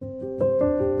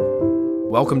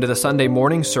Welcome to the Sunday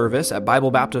morning service at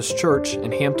Bible Baptist Church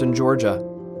in Hampton, Georgia,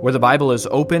 where the Bible is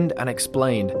opened and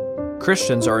explained,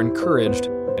 Christians are encouraged,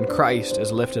 and Christ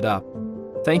is lifted up.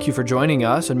 Thank you for joining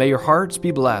us, and may your hearts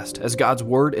be blessed as God's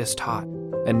Word is taught.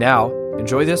 And now,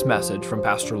 enjoy this message from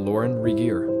Pastor Lauren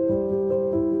Regier.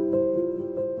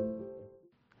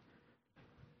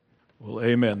 Well,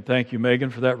 amen. Thank you,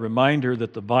 Megan, for that reminder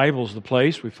that the Bible is the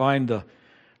place we find the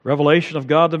revelation of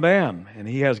God to man, and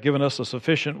He has given us a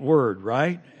sufficient Word,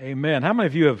 right? Amen. How many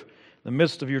of you have, in the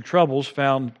midst of your troubles,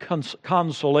 found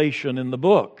consolation in the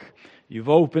book? You've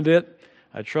opened it.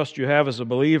 I trust you have as a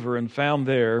believer and found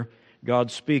there God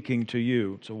speaking to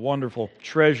you. It's a wonderful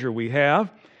treasure we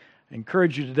have. I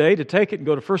encourage you today to take it and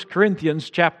go to 1 Corinthians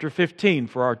chapter 15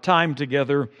 for our time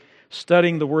together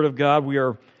studying the Word of God. We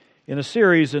are in a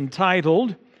series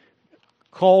entitled,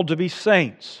 Called to be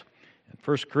Saints.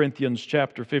 1 Corinthians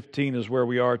chapter 15 is where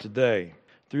we are today.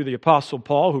 Through the Apostle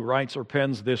Paul, who writes or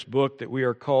pens this book, that we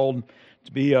are called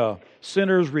to be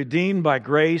sinners redeemed by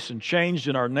grace and changed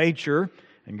in our nature,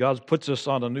 and God puts us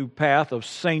on a new path of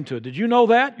sainthood. Did you know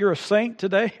that? You're a saint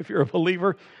today, if you're a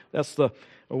believer. That's the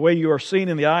way you are seen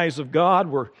in the eyes of God.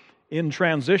 We're in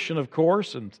transition, of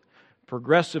course, and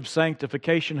progressive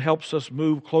sanctification helps us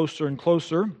move closer and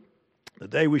closer. The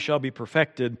day we shall be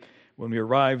perfected when we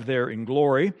arrive there in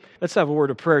glory. Let's have a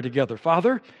word of prayer together.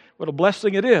 Father, what a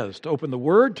blessing it is to open the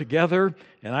Word together,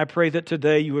 and I pray that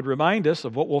today you would remind us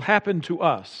of what will happen to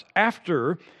us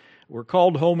after we're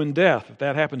called home in death. If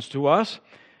that happens to us,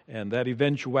 and that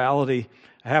eventuality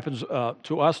happens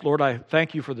to us, Lord, I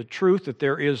thank you for the truth that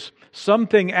there is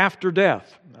something after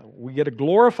death. We get a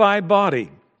glorified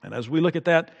body, and as we look at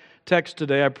that text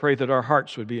today, I pray that our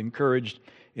hearts would be encouraged.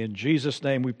 In Jesus'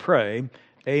 name we pray.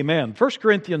 Amen. 1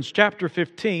 Corinthians chapter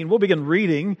 15, we'll begin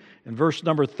reading in verse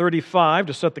number 35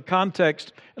 to set the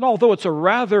context. And although it's a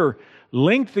rather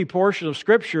lengthy portion of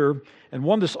Scripture and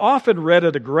one that's often read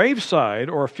at a graveside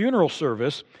or a funeral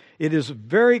service, it is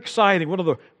very exciting. One of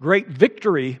the great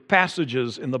victory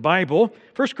passages in the Bible.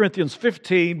 1 Corinthians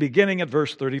 15, beginning at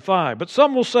verse 35. But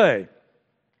some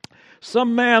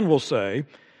man will say,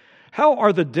 how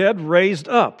are the dead raised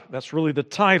up? That's really the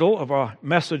title of our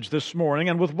message this morning.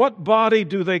 And with what body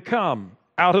do they come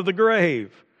out of the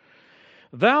grave?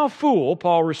 Thou fool,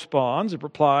 Paul responds, it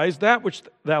replies, that which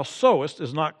thou sowest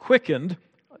is not quickened,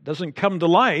 doesn't come to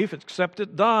life, except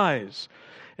it dies.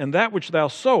 And that which thou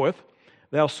sowest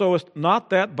not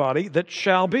that body that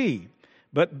shall be,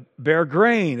 but bear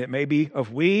grain. It may be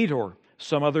of wheat or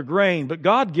some other grain. But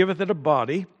God giveth it a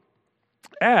body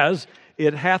as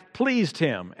it hath pleased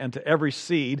Him, and to every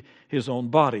seed his own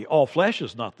body. All flesh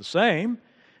is not the same,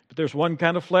 but there's one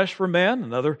kind of flesh for men,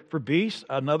 another for beasts,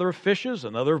 another of fishes,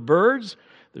 another of birds.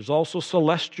 There's also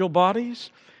celestial bodies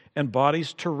and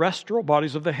bodies terrestrial,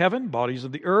 bodies of the heaven, bodies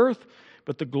of the earth.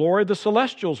 But the glory of the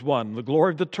celestial is one, the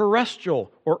glory of the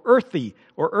terrestrial or earthly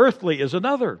is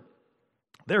another.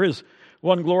 There is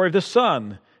one glory of the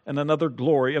sun and another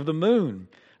glory of the moon.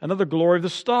 Another glory of the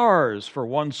stars, for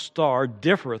one star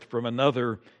differeth from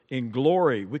another in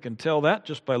glory. We can tell that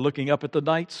just by looking up at the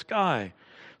night sky.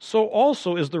 So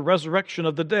also is the resurrection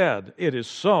of the dead. It is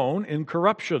sown in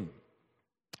corruption,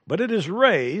 but it is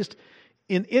raised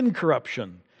in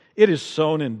incorruption. It is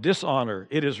sown in dishonor.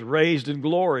 It is raised in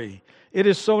glory. It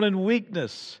is sown in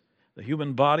weakness. The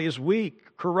human body is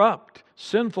weak, corrupt,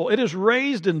 sinful. It is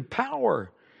raised in power.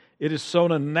 It is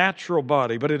sown a natural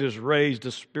body, but it is raised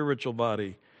a spiritual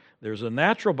body. There's a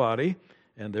natural body,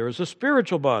 and there is a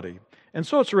spiritual body. And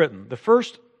so it's written, the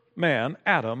first man,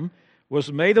 Adam,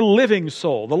 was made a living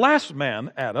soul. The last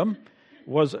Adam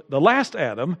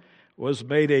was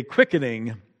made a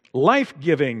quickening,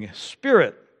 life-giving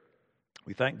spirit.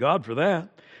 We thank God for that.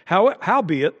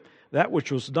 Howbeit, that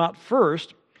was not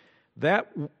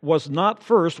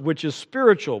first, which is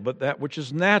spiritual, but that which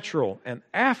is natural, and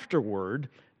afterward,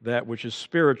 that which is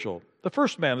spiritual. The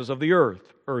first man is of the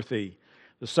earth, earthy.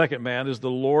 The second man is the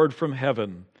Lord from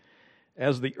heaven.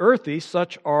 As the earthy,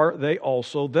 such are they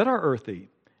also that are earthy.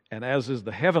 And as is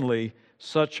the heavenly,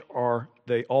 such are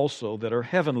they also that are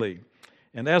heavenly.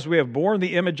 And as we have borne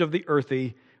the image of the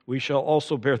earthy, we shall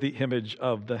also bear the image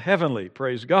of the heavenly.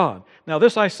 Praise God. Now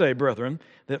this I say, brethren,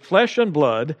 that flesh and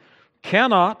blood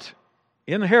cannot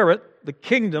inherit the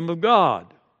kingdom of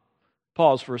God.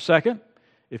 Pause for a second.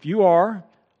 If you are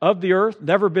of the earth,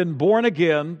 never been born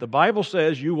again, the Bible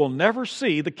says you will never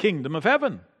see the kingdom of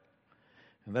heaven.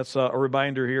 And that's a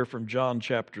reminder here from John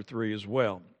chapter 3 as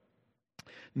well.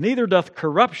 Neither doth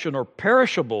corruption or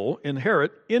perishable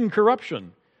inherit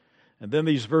incorruption. And then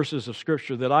these verses of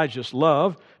Scripture that I just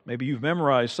love, maybe you've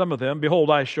memorized some of them.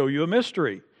 Behold, I show you a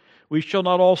mystery. We shall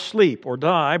not all sleep or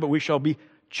die, but we shall be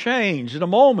changed in a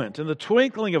moment, in the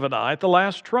twinkling of an eye, at the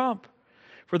last trump.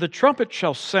 For the trumpet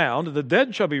shall sound, and the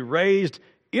dead shall be raised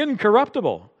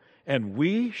incorruptible, and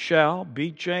we shall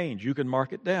be changed. You can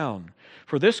mark it down.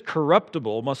 For this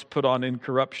corruptible must put on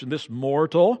incorruption, this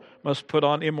mortal must put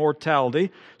on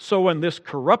immortality. So when this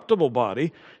corruptible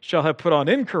body shall have put on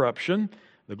incorruption,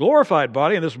 the glorified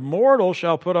body, and this mortal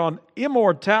shall put on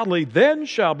immortality, then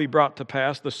shall be brought to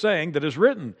pass the saying that is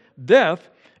written, Death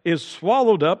is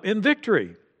swallowed up in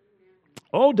victory.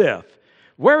 O death,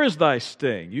 where is thy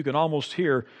sting? You can almost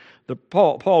hear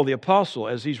Paul the apostle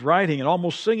as he's writing and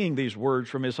almost singing these words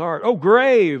from his heart. O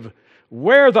grave,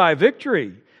 where thy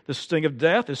victory? The sting of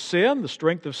death is sin, the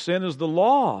strength of sin is the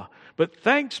law. But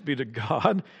thanks be to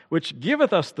God, which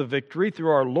giveth us the victory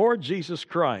through our Lord Jesus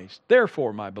Christ.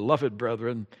 Therefore, my beloved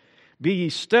brethren, be ye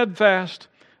steadfast,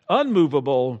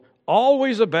 unmovable,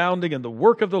 always abounding in the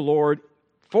work of the Lord,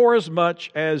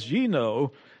 forasmuch as ye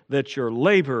know that your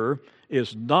labor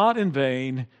is not in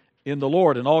vain in the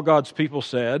Lord. And all God's people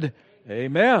said,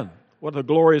 Amen. What a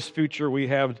glorious future we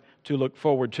have to look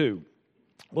forward to.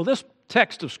 Well, this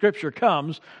text of Scripture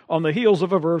comes on the heels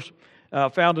of a verse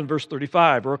found in verse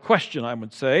 35, or a question, I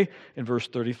would say, in verse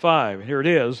 35. And here it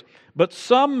is. But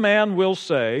some man will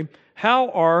say, how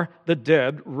are the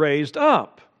dead raised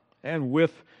up? And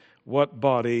with what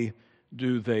body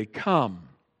do they come?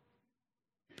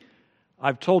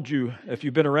 I've told you, if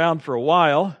you've been around for a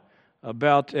while,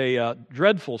 about a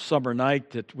dreadful summer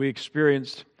night that we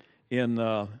experienced in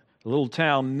a little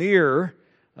town near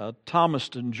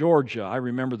Thomaston, Georgia. I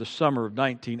remember the summer of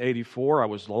 1984. I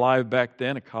was alive back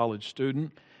then, a college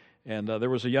student, and there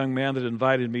was a young man that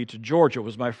invited me to Georgia. It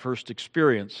was my first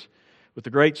experience with the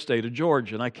great state of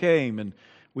Georgia, and I came, and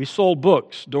we sold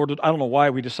books. I don't know why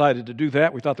we decided to do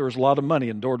that. We thought there was a lot of money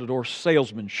in door-to-door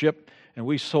salesmanship, and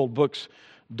we sold books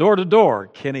door-to-door.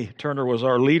 Kenny Turner was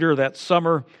our leader that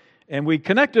summer, and we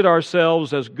connected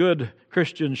ourselves as good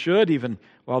Christians should, even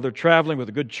while they're traveling, with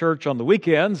a good church on the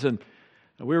weekends. And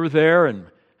we were there, and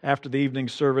after the evening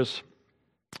service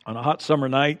on a hot summer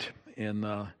night in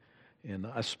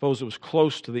I suppose it was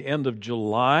close to the end of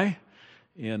July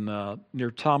in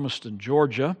near Thomaston,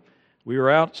 Georgia, we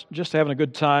were out just having a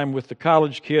good time with the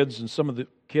college kids and some of the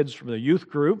kids from the youth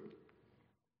group.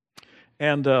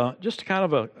 And just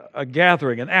kind of a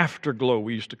gathering, an afterglow,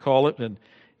 we used to call it, and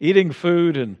eating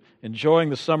food and enjoying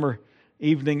the summer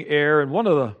evening air. And one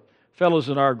of the fellows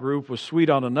in our group was sweet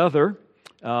on another,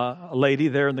 a lady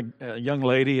there, and a young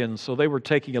lady, and so they were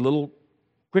taking a little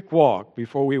quick walk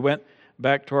before we went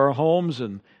back to our homes,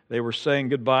 and they were saying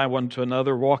goodbye one to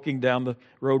another, walking down the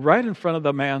road right in front of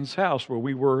the man's house where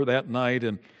we were that night.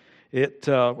 And it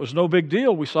was no big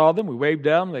deal. We saw them, we waved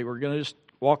down, they were going to just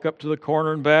walk up to the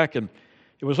corner and back, and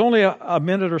it was only a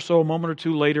minute or so, a moment or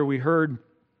two later, we heard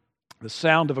the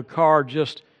sound of a car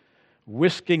just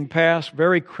whisking past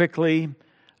very quickly,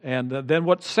 and then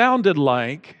what sounded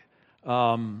like,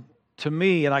 to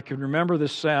me, and I can remember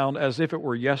this sound as if it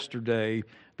were yesterday,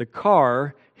 the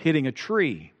car hitting a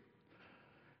tree.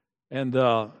 And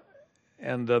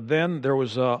then there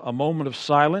was a moment of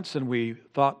silence, and we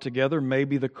thought together,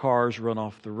 maybe the car's run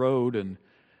off the road, and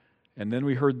then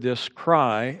we heard this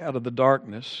cry out of the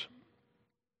darkness,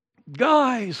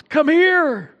 "Guys, come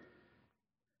here!"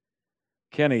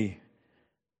 Kenny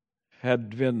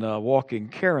had been walking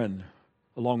Karen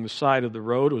along the side of the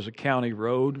road. It was a county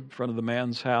road in front of the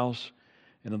man's house.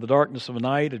 And in the darkness of the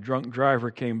night, a drunk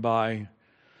driver came by,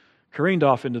 careened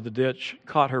off into the ditch,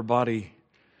 caught her body,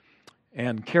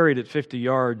 and carried it 50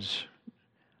 yards,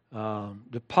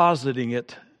 depositing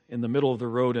it in the middle of the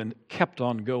road, and kept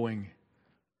on going.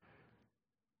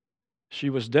 She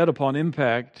was dead upon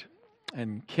impact,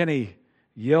 and Kenny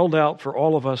yelled out for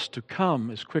all of us to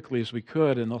come as quickly as we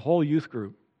could, and the whole youth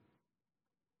group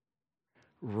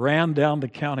ran down the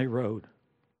county road.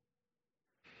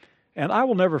 And I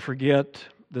will never forget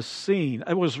the scene.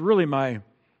 It was really my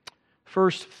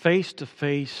first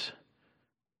face-to-face,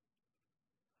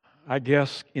 I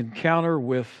guess, encounter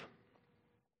with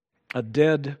a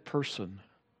dead person.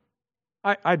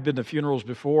 I'd been to funerals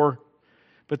before,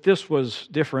 but this was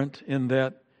different in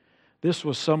that this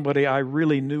was somebody I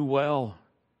really knew well,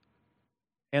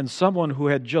 and someone who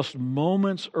had just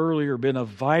moments earlier been a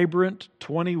vibrant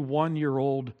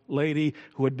 21-year-old lady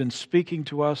who had been speaking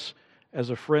to us as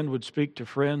a friend would speak to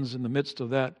friends in the midst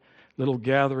of that little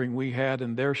gathering we had,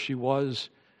 and there she was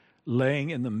laying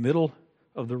in the middle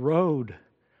of the road,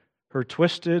 her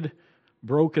twisted,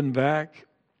 broken back,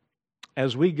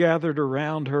 as we gathered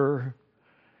around her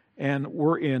and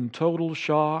were in total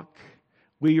shock.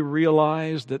 We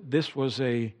realized that this was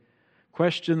a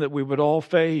question that we would all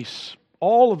face.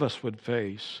 All of us would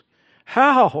face.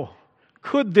 How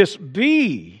could this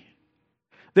be?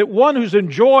 That one who's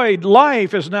enjoyed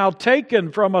life is now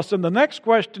taken from us. And the next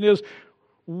question is,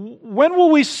 when will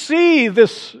we see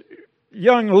this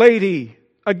young lady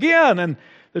again? And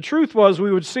the truth was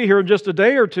we would see her in just a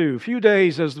day or two, a few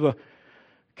days, as the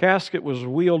casket was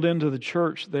wheeled into the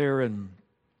church there, and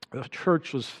the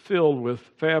church was filled with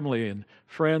family and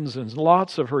friends, and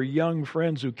lots of her young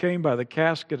friends who came by the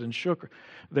casket and shook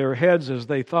their heads as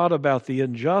they thought about the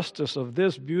injustice of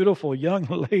this beautiful young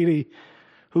lady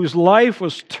whose life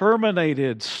was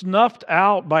terminated, snuffed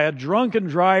out by a drunken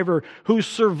driver who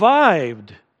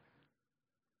survived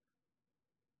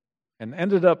and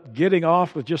ended up getting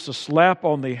off with just a slap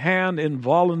on the hand,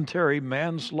 involuntary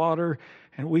manslaughter.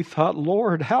 And we thought,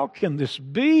 Lord, how can this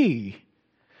be?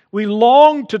 We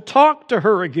long to talk to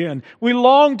her again. We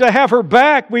long to have her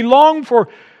back. We long for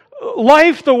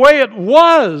life the way it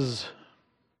was.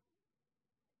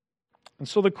 And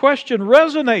so the question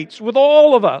resonates with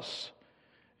all of us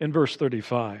in verse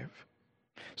 35.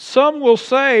 Some will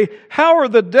say, how are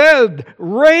the dead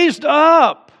raised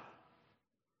up?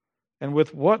 And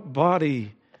with what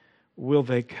body will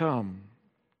they come?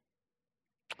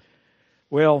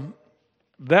 Well,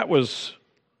 that was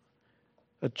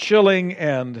a chilling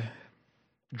and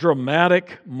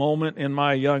dramatic moment in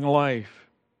my young life.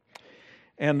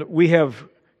 And we have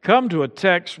come to a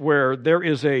text where there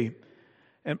is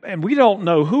and we don't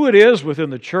know who it is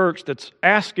within the church that's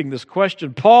asking this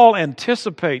question. Paul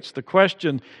anticipates the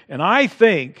question, and I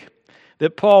think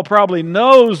that Paul probably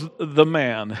knows the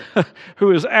man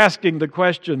who is asking the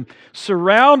question.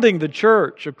 Surrounding the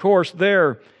church, of course,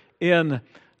 there in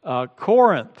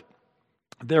Corinth,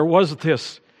 there was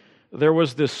this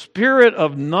spirit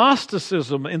of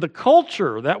Gnosticism in the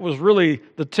culture. That was really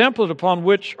the template upon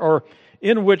which, or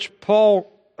in which Paul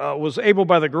was able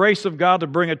by the grace of God to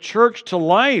bring a church to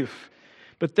life.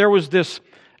 But there was this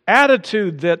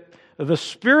attitude that the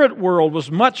spirit world was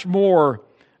much more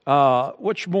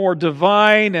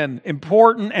divine and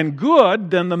important and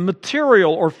good than the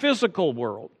material or physical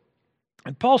world.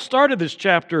 And Paul started this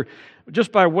chapter,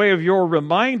 just by way of your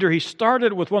reminder, he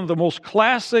started with one of the most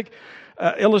classic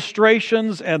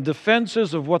illustrations and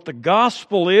defenses of what the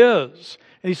gospel is.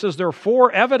 And he says there are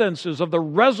 4 evidences of the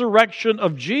resurrection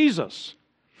of Jesus.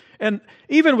 And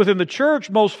even within the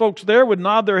church, most folks there would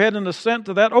nod their head in assent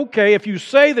to that. Okay, if you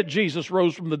say that Jesus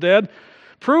rose from the dead,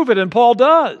 prove it, and Paul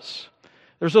does.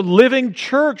 There's a living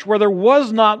church where there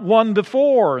was not one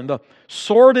before. In the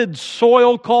sordid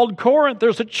soil called Corinth,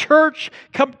 there's a church.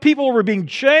 People were being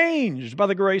changed by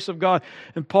the grace of God.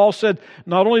 And Paul said,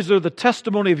 not only is there the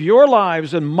testimony of your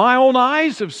lives, and my own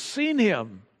eyes have seen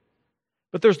Him,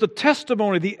 but there's the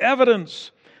testimony, the evidence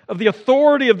of the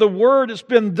authority of the Word. It's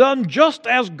been done just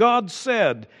as God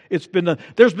said. It's been done.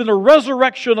 There's been a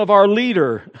resurrection of our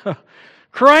leader.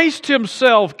 Christ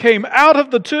Himself came out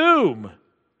of the tomb.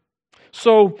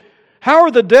 So, how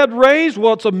are the dead raised?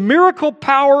 Well, it's a miracle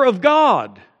power of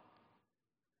God.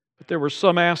 But there were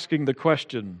some asking the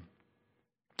question.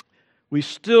 We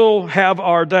still have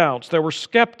our doubts. There were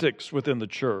skeptics within the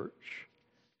church.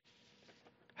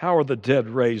 How are the dead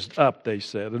raised up, they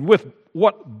said, and with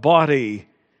what body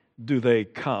do they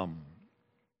come?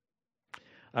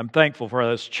 I'm thankful for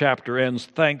how this chapter ends.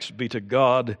 Thanks be to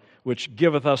God, which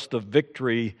giveth us the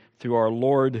victory through our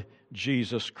Lord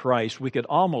Jesus Christ. We could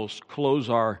almost close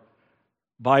our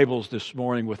Bibles this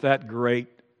morning with that great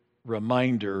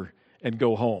reminder and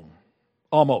go home.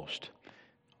 Almost.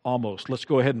 Let's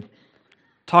go ahead and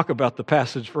talk about the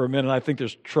passage for a minute. I think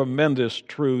there's tremendous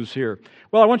truths here.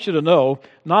 Well, I want you to know,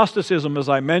 Gnosticism, as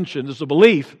I mentioned, is a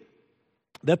belief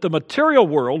that the material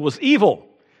world was evil,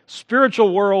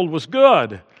 spiritual world was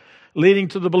good, leading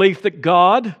to the belief that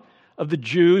God of the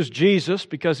Jews, Jesus,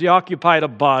 because He occupied a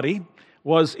body,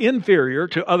 was inferior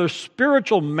to other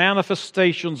spiritual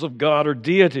manifestations of God or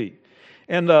deity.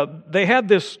 And they had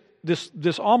this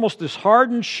almost this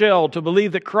hardened shell to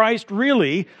believe that Christ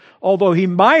really, although He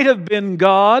might have been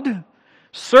God,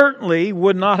 certainly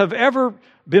would not have ever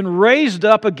been raised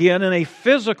up again in a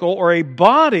physical or a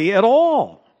body at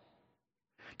all.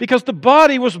 Because the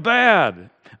body was bad.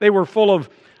 They were full of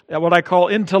what I call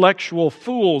intellectual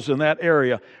fools in that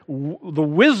area. The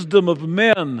wisdom of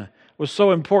men was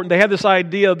so important. They had this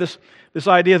idea that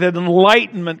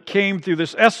enlightenment came through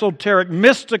this esoteric,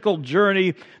 mystical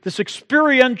journey, this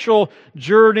experiential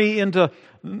journey into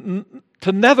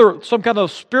some kind of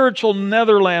spiritual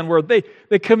netherland where they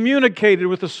communicated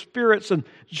with the spirits. And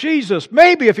Jesus,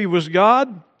 maybe if He was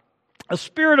God, a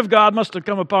Spirit of God must have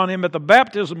come upon Him at the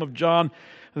baptism of John,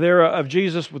 of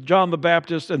Jesus with John the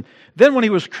Baptist. And then when He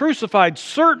was crucified,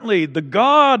 certainly the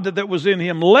God that was in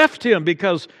Him left Him,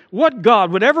 because what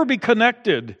God would ever be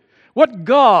connected What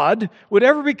God would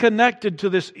ever be connected to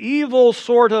this evil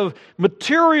sort of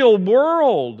material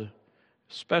world,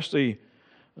 especially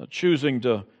choosing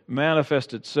to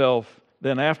manifest itself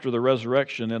then after the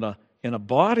resurrection in a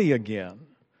body again?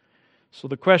 So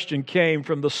the question came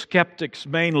from the skeptics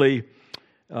mainly,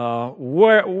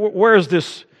 where is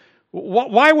this?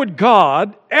 Why would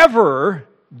God ever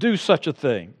do such a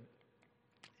thing?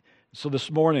 So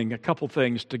this morning, a couple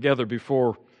things together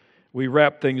before we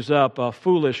wrap things up. A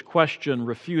foolish question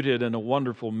refuted and a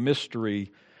wonderful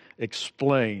mystery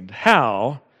explained.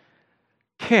 How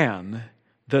can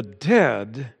the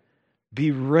dead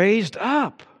be raised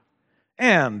up?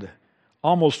 And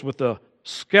almost with a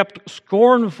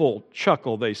scornful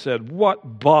chuckle, they said,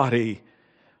 what body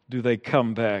do they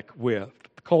come back with?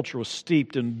 The culture was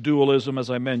steeped in dualism, as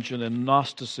I mentioned, and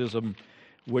Gnosticism,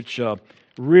 which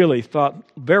really thought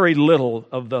very little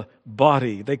of the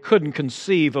body. They couldn't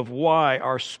conceive of why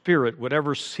our spirit would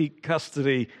ever seek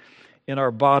custody in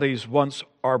our bodies once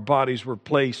our bodies were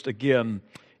placed again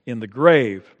in the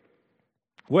grave.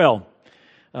 Well,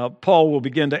 Paul will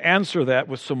begin to answer that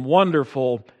with some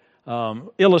wonderful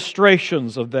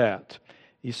illustrations of that.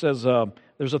 He says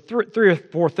there's three or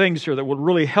four things here that will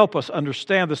really help us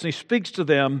understand this, and he speaks to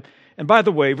them. And by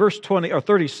the way, verse 20 or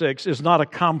 36 is not a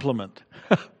compliment.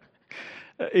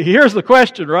 Here's the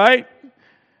question, right?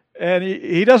 And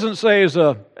he doesn't say as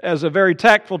a very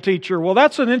tactful teacher, well,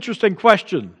 that's an interesting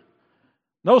question.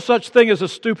 No such thing as a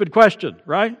stupid question,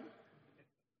 right?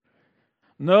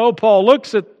 No, Paul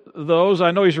looks at those,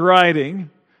 I know he's writing,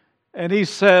 and he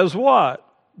says, what?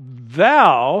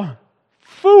 Thou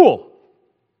fool,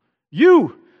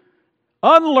 you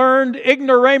unlearned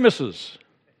ignoramuses.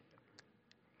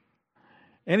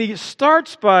 And he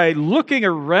starts by looking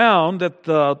around at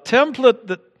the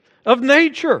template of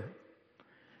nature.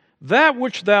 That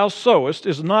which thou sowest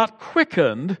is not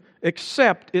quickened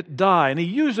except it die. And he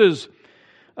uses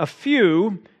a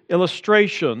few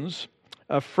illustrations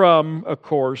from, of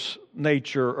course,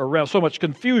 nature around. So much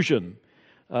confusion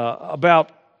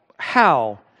about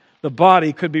how the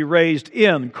body could be raised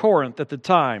in Corinth at the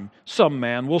time. Some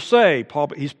man will say,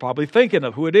 he's probably thinking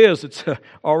of who it is that's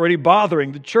already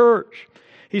bothering the church.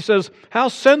 He says, how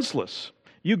senseless.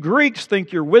 You Greeks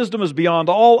think your wisdom is beyond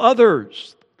all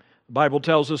others. The Bible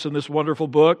tells us in this wonderful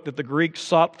book that the Greeks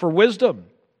sought for wisdom.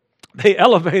 They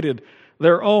elevated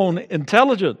their own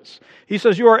intelligence. He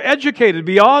says, you are educated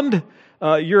beyond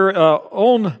your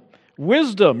own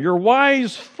wisdom. You're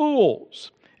wise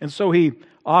fools. And so he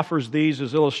offers these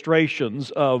as illustrations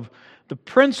of the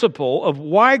principle of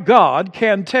why God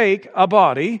can take a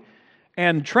body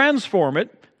and transform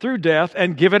it through death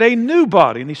and give it a new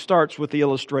body. And he starts with the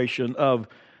illustration of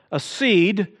a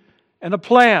seed and a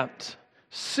plant.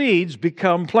 Seeds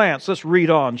become plants. Let's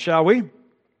read on, shall we?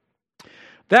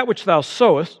 That which thou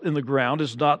sowest in the ground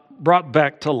is not brought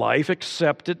back to life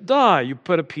except it die. You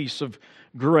put a piece of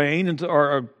grain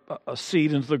or a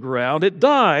seed into the ground, it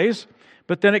dies,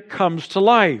 but then it comes to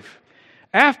life.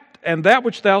 And that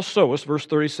which thou sowest, verse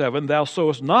 37, thou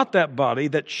sowest not that body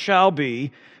that shall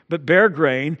be, but bear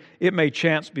grain. It may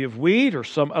chance be of wheat or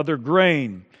some other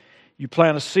grain. You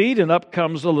plant a seed, and up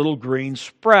comes a little green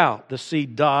sprout. The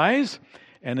seed dies,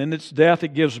 and in its death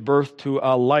it gives birth to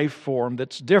a life form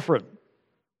that's different.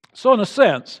 So in a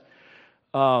sense,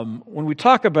 when we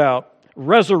talk about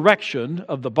resurrection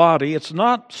of the body, it's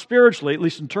not spiritually, at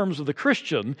least in terms of the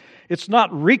Christian, it's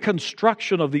not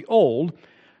reconstruction of the old.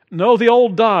 No, the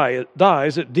old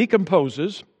dies, it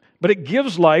decomposes, but it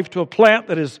gives life to a plant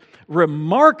that is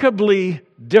remarkably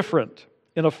different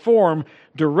in a form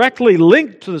directly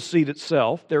linked to the seed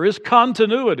itself. There is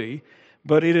continuity,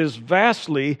 but it is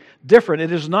vastly different.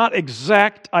 It is not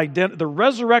exact identity. The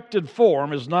resurrected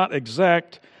form is not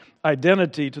exact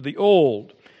identity to the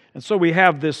old. And so we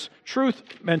have this truth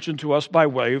mentioned to us by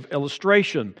way of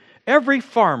illustration. Every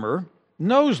farmer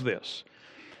knows this.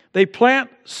 They plant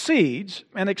seeds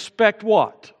and expect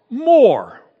what?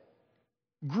 More,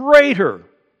 greater,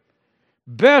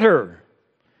 better,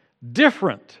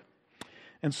 different.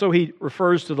 And so he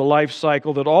refers to the life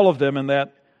cycle that all of them in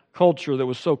that culture that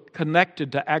was so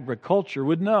connected to agriculture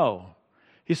would know.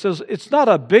 He says, it's not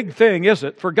a big thing, is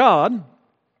it, for God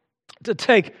to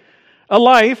take a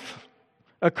life,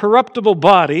 a corruptible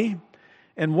body,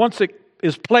 and once it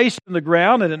is placed in the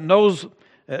ground and it knows,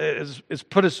 it's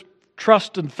put its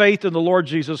trust and faith in the Lord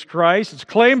Jesus Christ, it's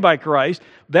claimed by Christ,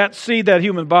 that seed, that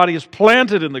human body is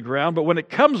planted in the ground, but when it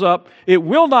comes up, it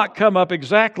will not come up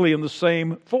exactly in the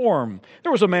same form.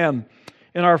 There was a man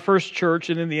in our first church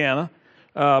in Indiana.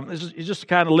 He just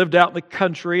kind of lived out in the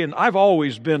country, and I've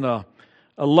always been a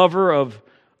lover of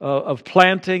of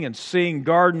planting and seeing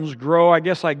gardens grow. I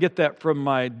guess I get that from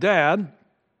my dad.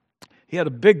 He had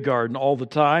a big garden all the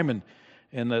time,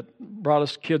 and that brought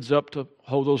us kids up to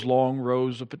hoe those long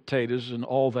rows of potatoes and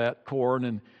all that, corn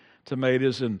and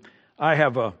tomatoes. And I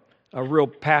have a real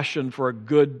passion for a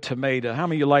good tomato. How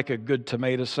many of you like a good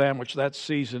tomato sandwich? That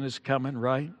season is coming,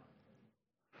 right?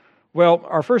 Well,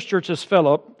 our first church, this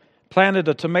fellow, planted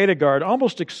a tomato garden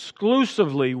almost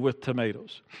exclusively with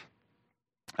tomatoes.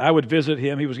 I would visit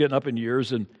him. He was getting up in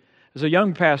years, and as a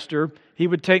young pastor, he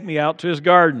would take me out to his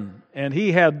garden, and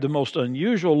he had the most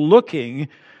unusual looking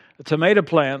tomato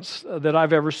plants that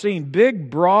I've ever seen. Big,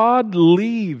 broad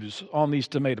leaves on these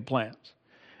tomato plants.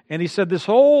 And he said, this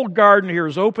whole garden here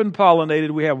is open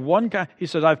pollinated. We have one kind. He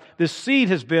said, this seed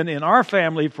has been in our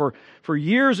family for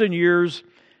years and years.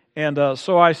 And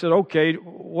so I said, okay,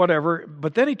 whatever.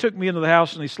 But then he took me into the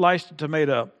house and he sliced a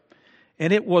tomato up.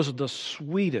 And it was the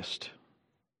sweetest.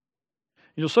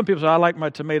 You know, some people say, I like my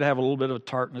tomato to have a little bit of a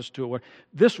tartness to it.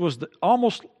 This was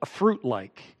almost a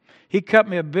fruit-like. He cut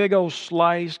me a big old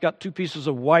slice, got 2 pieces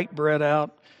of white bread out,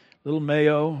 a little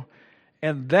mayo,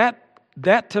 and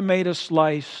that tomato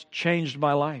slice changed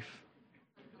my life.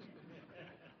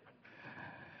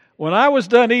 When I was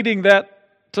done eating that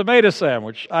tomato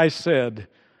sandwich, I said,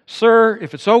 sir,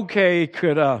 if it's okay,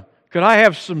 could I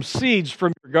have some seeds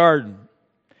from your garden?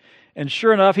 And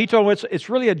sure enough, he told me it's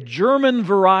really a German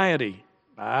variety.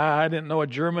 I didn't know a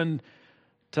German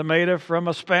tomato from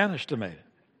a Spanish tomato.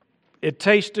 It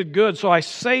tasted good, so I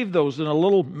saved those in a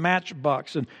little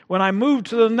matchbox. And when I moved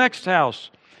to the next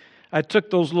house, I took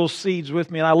those little seeds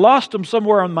with me, and I lost them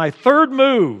somewhere on my third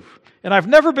move. And I've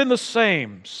never been the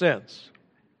same since.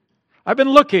 I've been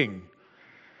looking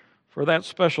for that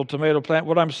special tomato plant.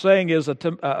 What I'm saying is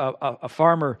a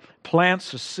farmer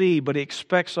plants a seed, but he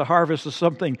expects a harvest of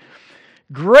something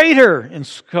greater in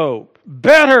scope,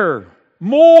 better,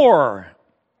 more.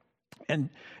 And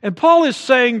Paul is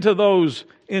saying to those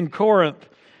in Corinth,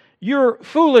 you're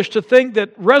foolish to think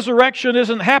that resurrection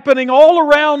isn't happening all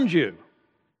around you.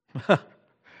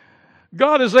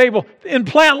 God is able. In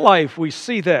plant life, we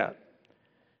see that.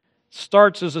 It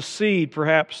starts as a seed,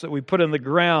 perhaps, that we put in the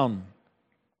ground,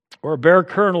 or a bare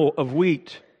kernel of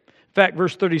wheat. In fact,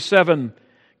 verse 37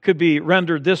 could be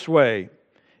rendered this way.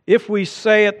 If we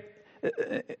say it,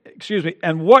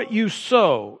 and what you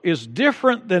sow is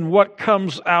different than what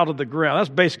comes out of the ground. That's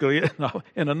basically it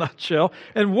in a nutshell.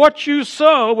 And what you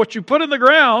sow, what you put in the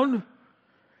ground,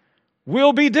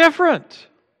 will be different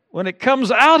when it comes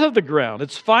out of the ground.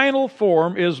 Its final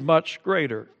form is much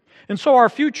greater. And so our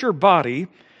future body,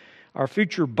 our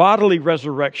future bodily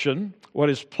resurrection, what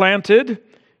is planted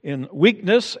in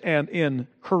weakness and in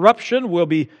corruption, will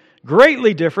be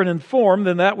greatly different in form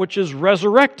than that which is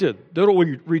resurrected. It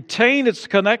will retain its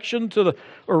connection to the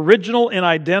original in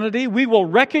identity. We will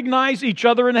recognize each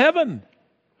other in heaven,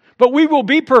 but we will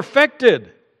be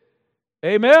perfected.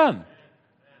 Amen.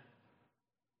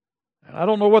 I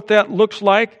don't know what that looks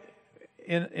like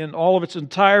in all of its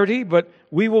entirety, but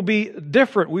we will be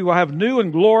different. We will have new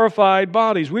and glorified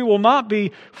bodies. We will not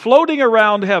be floating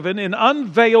around heaven in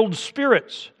unveiled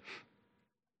spirits,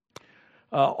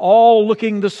 all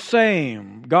looking the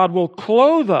same. God will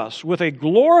clothe us with a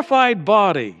glorified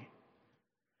body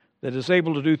that is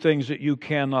able to do things that you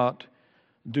cannot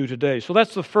do today. So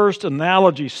that's the first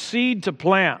analogy, seed to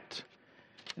plant.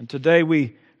 And today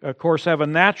we, of course, have a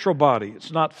natural body.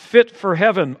 It's not fit for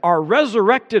heaven. Our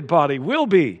resurrected body will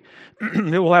be.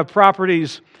 It will have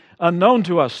properties unknown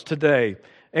to us today,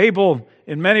 able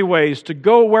in many ways to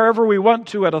go wherever we want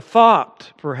to at a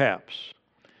thought, perhaps,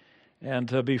 and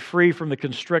to be free from the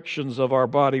constrictions of our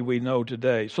body we know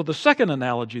today. So the second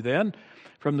analogy then,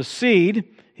 from the seed,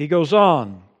 he goes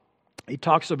on. He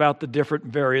talks about the different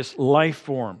various life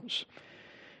forms.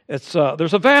 There's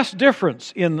a vast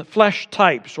difference in flesh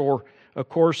types, or of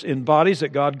course in bodies that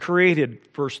God created.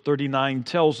 Verse 39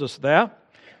 tells us that.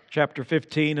 Chapter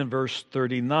 15 and verse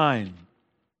 39.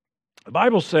 The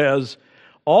Bible says,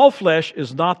 all flesh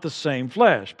is not the same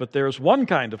flesh, but there is one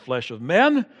kind of flesh of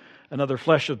men, another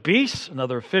flesh of beasts,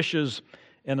 another of fishes,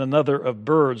 and another of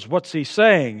birds. What's he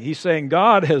saying? He's saying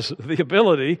God has the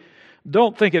ability,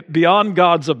 don't think it beyond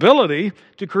God's ability,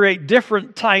 to create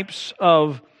different types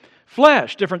of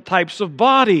flesh, different types of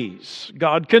bodies.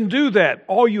 God can do that.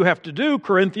 All you have to do,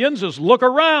 Corinthians, is look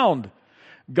around.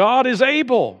 God is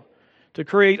able to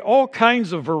create all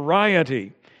kinds of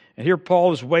variety. And here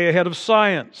Paul is way ahead of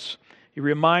science. He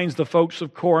reminds the folks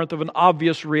of Corinth of an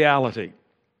obvious reality.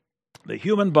 The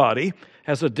human body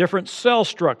has a different cell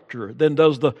structure than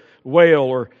does the whale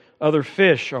or other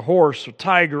fish, a horse, a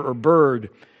tiger, or bird.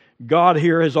 God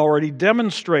here is already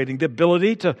demonstrating the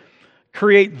ability to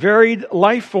create varied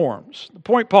life forms. The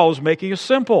point Paul is making is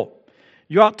simple.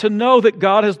 You ought to know that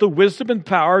God has the wisdom and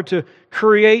power to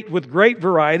create with great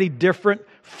variety different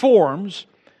forms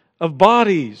of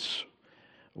bodies.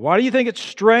 Why do you think it's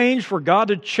strange for God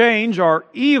to change our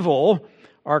evil,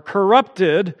 our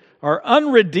corrupted, our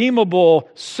unredeemable,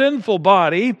 sinful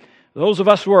body, those of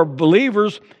us who are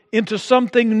believers, into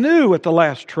something new at the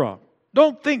last trump?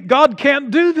 Don't think God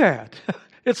can't do that.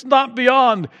 It's not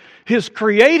beyond His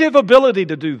creative ability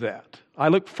to do that. I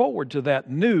look forward to that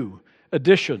new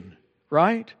addition,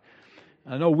 right?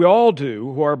 I know we all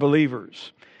do who are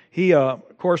believers.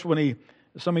 Of course,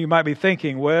 some of you might be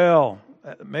thinking, well,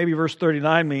 maybe verse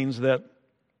 39 means that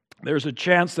there's a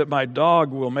chance that my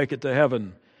dog will make it to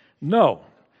heaven. No,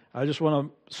 I just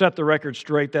want to set the record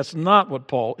straight. That's not what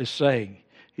Paul is saying.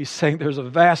 He's saying there's a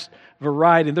vast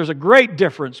variety, and there's a great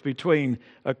difference between,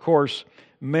 of course,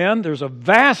 men. There's a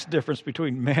vast difference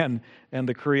between men and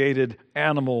the created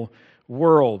animal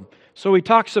world. So he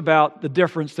talks about the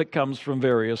difference that comes from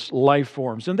various life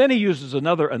forms. And then he uses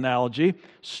another analogy,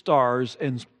 stars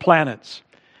and planets.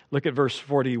 Look at verse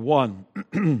 41.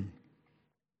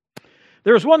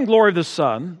 There is one glory of the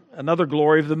sun, another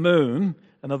glory of the moon,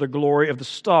 another glory of the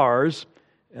stars,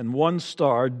 and one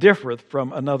star differeth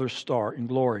from another star in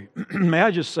glory. May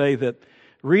I just say that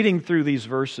reading through these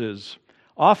verses,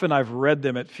 often I've read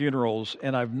them at funerals,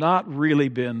 and I've not really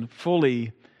been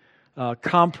fully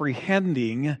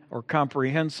comprehending or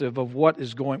comprehensive of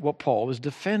what Paul is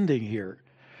defending here.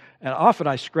 And often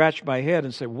I scratch my head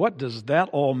and say, what does that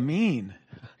all mean?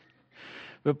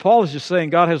 But Paul is just saying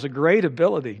God has a great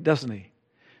ability, doesn't he?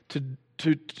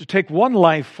 To take one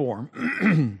life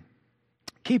form,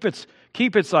 keep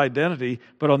its identity,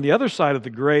 but on the other side of the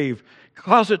grave,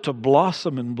 cause it to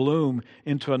blossom and bloom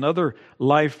into another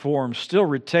life form, still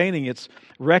retaining its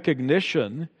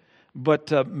recognition,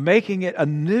 but making it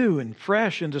anew and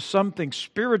fresh into something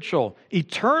spiritual,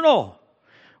 eternal.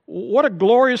 What a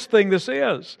glorious thing this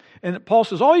is. And Paul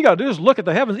says, all you got to do is look at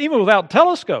the heavens, even without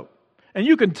telescope, and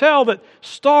you can tell that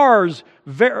stars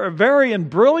vary in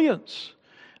brilliance.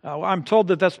 I'm told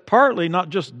that that's partly not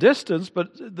just distance,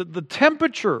 but the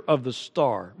temperature of the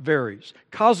star varies.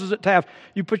 Causes it to have,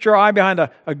 you put your eye behind a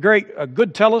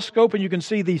good telescope and you can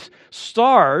see these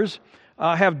stars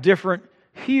have different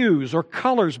hues or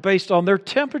colors based on their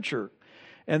temperature.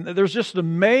 And there's just an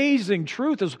amazing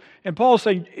truth. And Paul's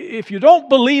saying, if you don't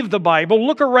believe the Bible,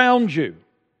 look around you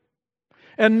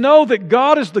and know that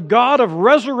God is the God of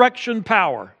resurrection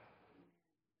power.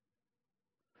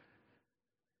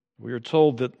 We are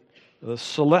told that the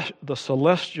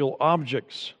celestial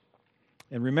objects,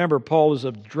 and remember, Paul is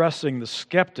addressing the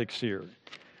skeptics here,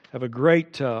 have a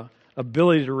great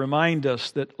ability to remind us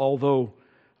that although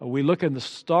we look in the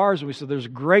stars and we say there's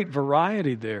great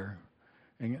variety there,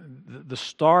 and the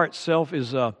star itself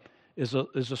is a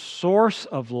source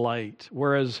of light,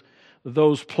 whereas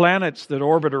those planets that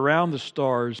orbit around the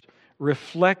stars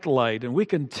reflect light, and we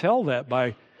can tell that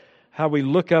by how we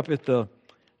look up at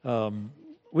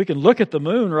we can look at the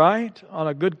moon, right, on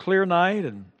a good clear night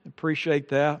and appreciate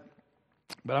that.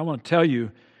 But I want to tell you,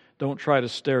 don't try to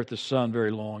stare at the sun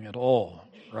very long at all,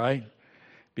 right?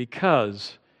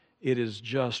 Because it is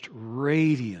just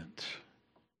radiant.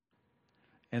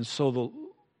 And so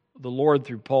the Lord,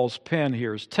 through Paul's pen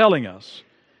here, is telling us,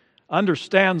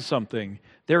 understand something.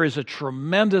 There is a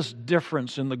tremendous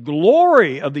difference in the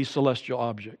glory of these celestial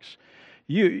objects.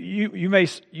 You may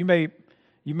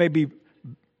be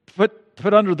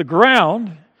put under the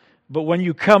ground, but when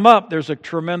you come up, there's a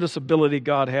tremendous ability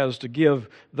God has to give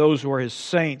those who are His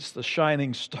saints, the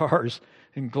shining stars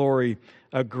in glory,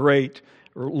 a great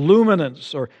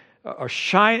luminance or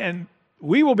shine, and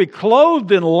we will be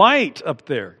clothed in light up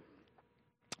there.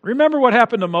 Remember what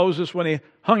happened to Moses when he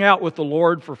hung out with the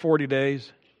Lord for 40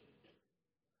 days?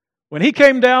 When he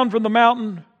came down from the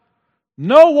mountain,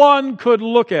 no one could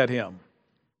look at him.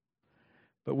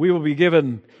 But we will be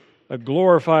given a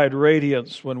glorified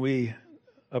radiance when we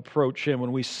approach Him.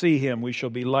 When we see Him, we shall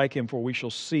be like Him, for we shall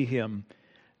see Him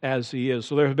as He is.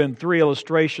 So there have been three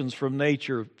illustrations from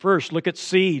nature. First, look at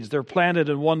seeds. They're planted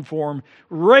in one form,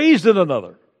 raised in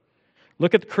another.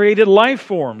 Look at the created life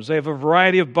forms. They have a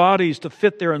variety of bodies to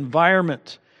fit their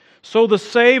environment. So the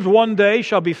saved one day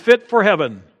shall be fit for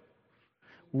heaven.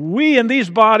 We in these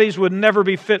bodies would never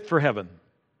be fit for heaven.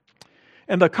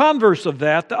 And the converse of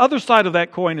that, the other side of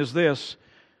that coin is this.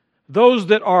 Those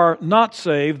that are not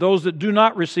saved, those that do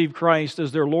not receive Christ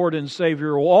as their Lord and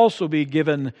Savior, will also be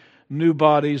given new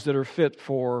bodies that are fit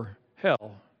for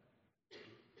hell.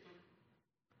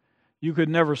 You could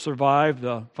never survive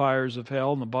the fires of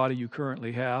hell in the body you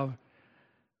currently have.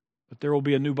 But there will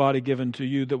be a new body given to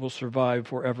you that will survive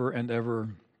forever and ever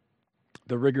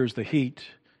the rigors, the heat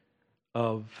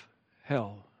of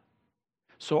hell.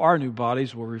 So our new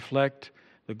bodies will reflect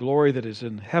the glory that is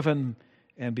in heaven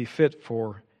and be fit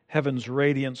for heaven's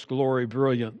radiance, glory,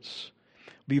 brilliance.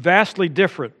 Be vastly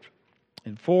different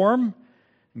in form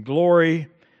and glory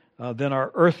than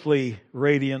our earthly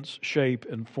radiance, shape,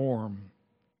 and form.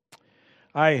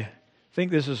 I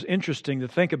think this is interesting to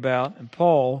think about, and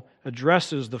Paul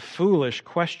addresses the foolish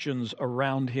questions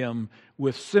around him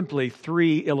with simply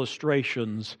 3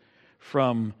 illustrations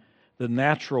from the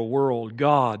natural world.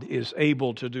 God is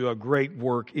able to do a great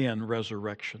work in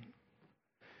resurrection.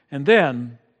 And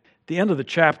then, at the end of the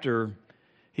chapter,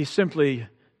 he simply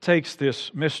takes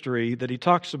this mystery that he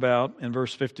talks about in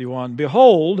verse 51.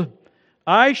 Behold,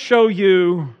 I show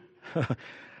you,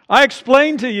 I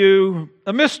explain to you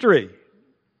a mystery.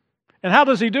 And how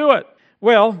does he do it?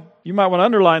 Well, you might want to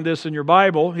underline this in your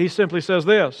Bible. He simply says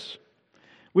this: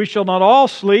 we shall not all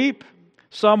sleep,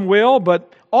 some will,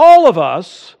 but all of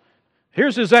us,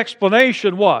 here's his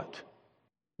explanation, what?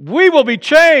 We will be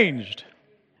changed.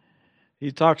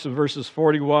 He talks in verses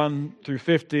 41 through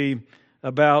 50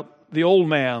 about the old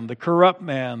man, the corrupt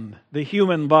man, the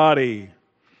human body,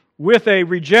 with a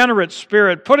regenerate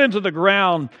spirit put into the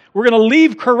ground. We're going to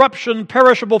leave corruption,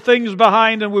 perishable things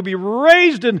behind, and we'll be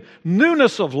raised in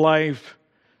newness of life,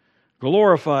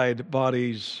 glorified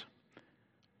bodies,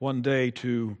 one day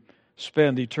to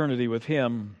spend eternity with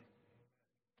Him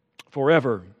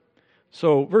forever.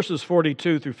 So verses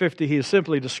 42 through 50, he is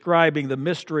simply describing the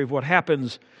mystery of what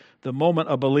happens the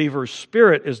moment a believer's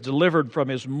spirit is delivered from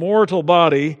his mortal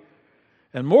body,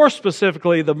 and more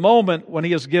specifically, the moment when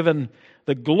he is given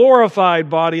the glorified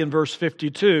body in verse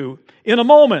 52. In a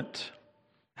moment.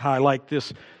 I like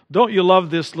this. Don't you love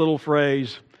this little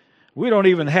phrase? We don't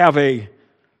even have a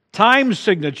time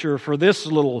signature for this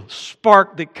little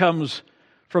spark that comes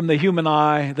from the human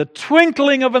eye, the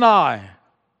twinkling of an eye.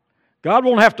 God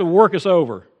won't have to work us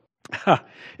over.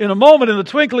 In a moment, in the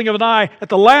twinkling of an eye, at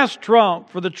the last trump,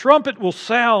 for the trumpet will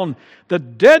sound, the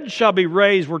dead shall be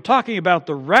raised. We're talking about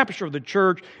the rapture of the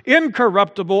church,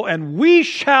 incorruptible, and we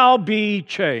shall be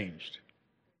changed.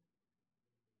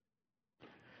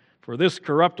 For this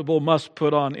corruptible must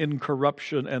put on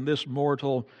incorruption, and this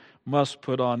mortal must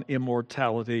put on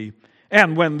immortality.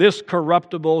 And when this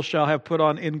corruptible shall have put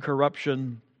on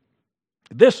incorruption,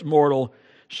 this mortal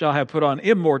shall have put on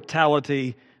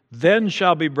immortality, then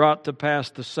shall be brought to pass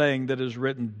the saying that is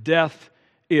written, death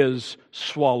is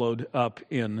swallowed up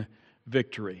in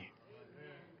victory.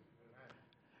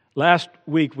 Last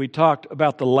week we talked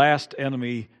about the last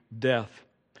enemy, death.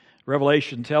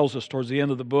 Revelation tells us towards the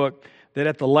end of the book that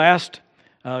at the last,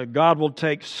 God will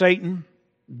take Satan,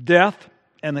 death,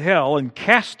 and hell and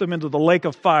cast them into the lake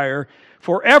of fire,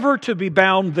 forever to be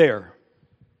bound there.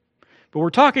 But we're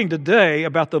talking today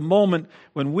about the moment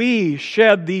when we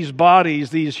shed these bodies,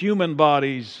 these human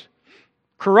bodies,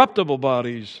 corruptible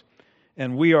bodies,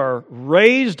 and we are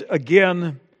raised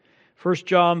again. 1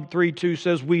 John 3:2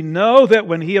 says, we know that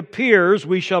when He appears,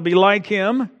 we shall be like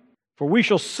Him, for we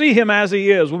shall see Him as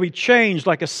He is. We'll be changed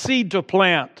like a seed to a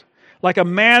plant, like a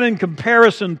man in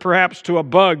comparison perhaps to a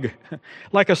bug,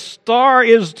 like a star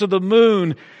is to the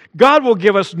moon. God will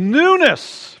give us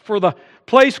newness for the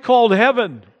place called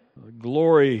heaven. The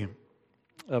glory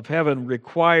of heaven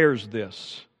requires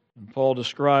this. And Paul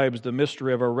describes the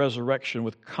mystery of our resurrection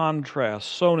with contrast: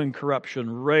 sown in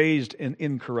corruption, raised in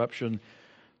incorruption;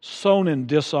 sown in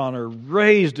dishonor,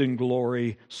 raised in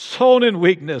glory; sown in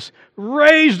weakness,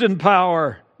 raised in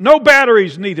power. No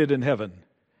batteries needed in heaven.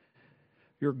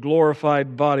 Your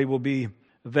glorified body will be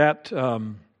that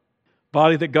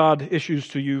body that God issues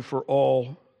to you for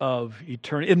all of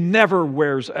eternity. It never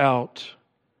wears out.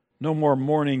 No more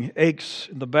morning aches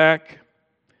in the back.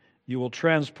 You will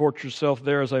transport yourself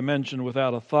there, as I mentioned,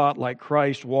 without a thought. Like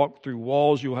Christ walked through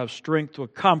walls, you will have strength to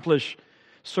accomplish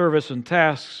service and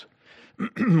tasks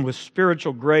with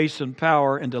spiritual grace and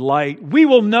power and delight. We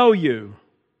will know you.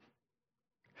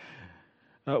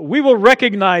 We will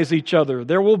recognize each other.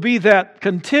 There will be that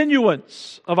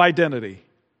continuance of identity.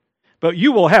 But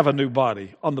you will have a new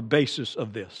body on the basis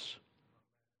of this.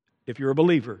 If you're a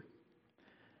believer,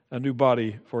 a new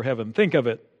body for heaven. Think of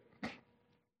it.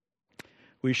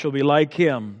 We shall be like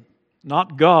Him.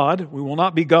 Not God. We will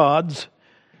not be gods,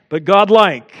 but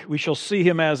God-like. We shall see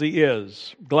Him as He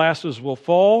is. Glasses will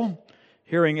fall.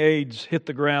 Hearing aids hit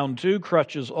the ground too.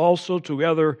 Crutches also.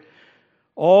 Together,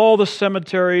 all the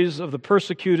cemeteries of the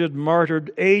persecuted,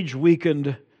 martyred,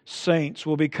 age-weakened saints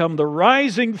will become the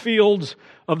rising fields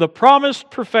of the promised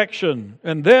perfection.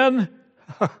 And then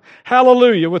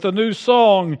Hallelujah. With a new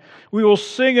song, we will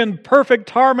sing in perfect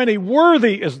harmony,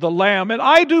 "Worthy is the Lamb." And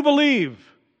I do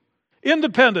believe,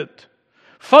 independent,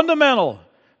 fundamental,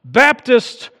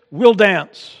 Baptist will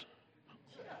dance.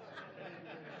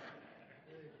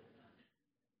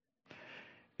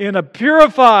 In a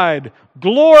purified,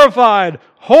 glorified,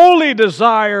 holy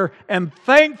desire and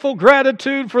thankful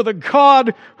gratitude for the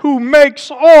God who makes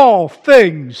all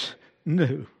things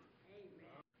new.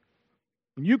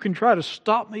 You can try to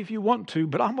stop me if you want to,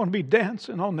 but I'm going to be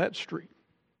dancing on that street.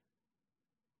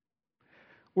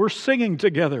 We're singing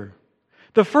together.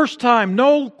 The first time,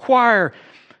 no choir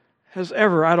has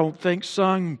ever, I don't think,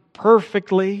 sung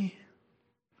perfectly,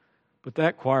 but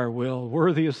that choir will.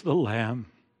 Worthy is the Lamb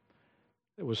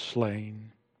that was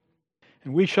slain.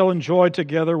 And we shall enjoy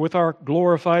together with our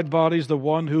glorified bodies the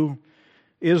one who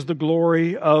is the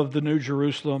glory of the New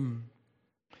Jerusalem,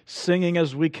 singing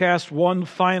as we cast one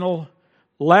final,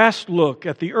 last look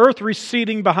at the earth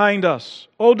receding behind us.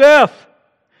 O death,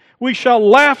 we shall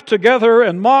laugh together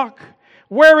and mock.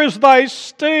 Where is thy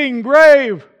sting,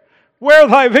 grave? Where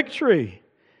thy victory?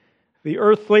 The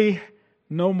earthly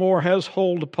no more has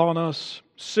hold upon us.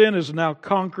 Sin is now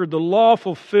conquered, the law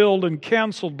fulfilled and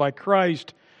canceled by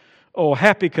Christ. Oh,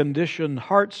 happy condition,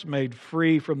 hearts made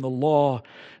free from the law,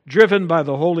 driven by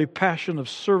the holy passion of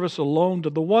service alone to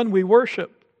the one we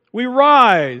worship. We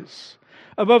rise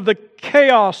above the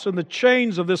chaos and the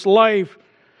chains of this life.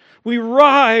 We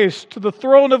rise to the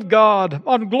throne of God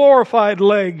on glorified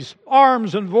legs,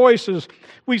 arms, and voices.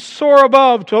 We soar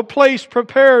above to a place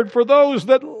prepared for those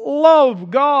that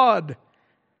love God.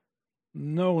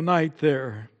 No night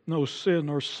there, no sin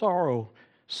or sorrow,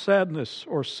 sadness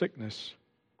or sickness.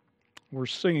 We're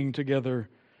singing together,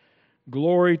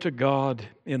 "Glory to God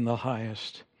in the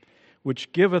highest,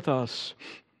 which giveth us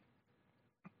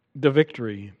the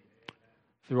victory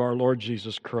through our Lord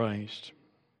Jesus Christ."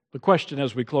 The question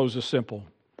as we close is simple.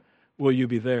 Will you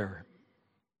be there?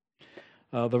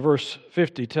 The verse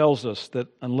 50 tells us that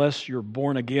unless you're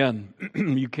born again,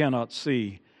 you cannot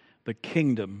see the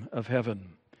kingdom of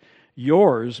heaven.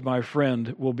 Yours, my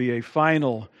friend, will be a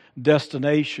final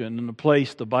destination in a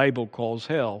place the Bible calls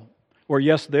hell, where,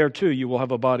 yes, there too you will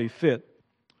have a body fit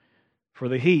for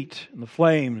the heat and the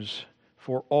flames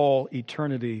for all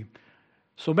eternity.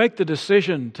 So make the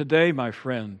decision today, my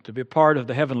friend, to be a part of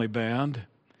the heavenly band.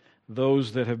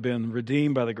 Those that have been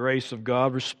redeemed by the grace of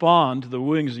God, respond to the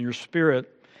wooings in your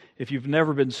spirit. If you've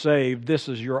never been saved, this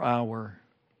is your hour.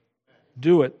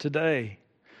 Do it today.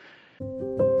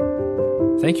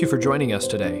 Thank you for joining us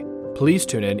today. Please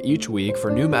tune in each week for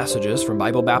new messages from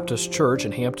Bible Baptist Church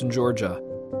in Hampton, Georgia.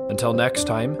 Until next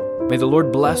time, may the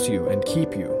Lord bless you and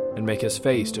keep you and make His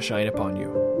face to shine upon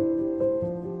you.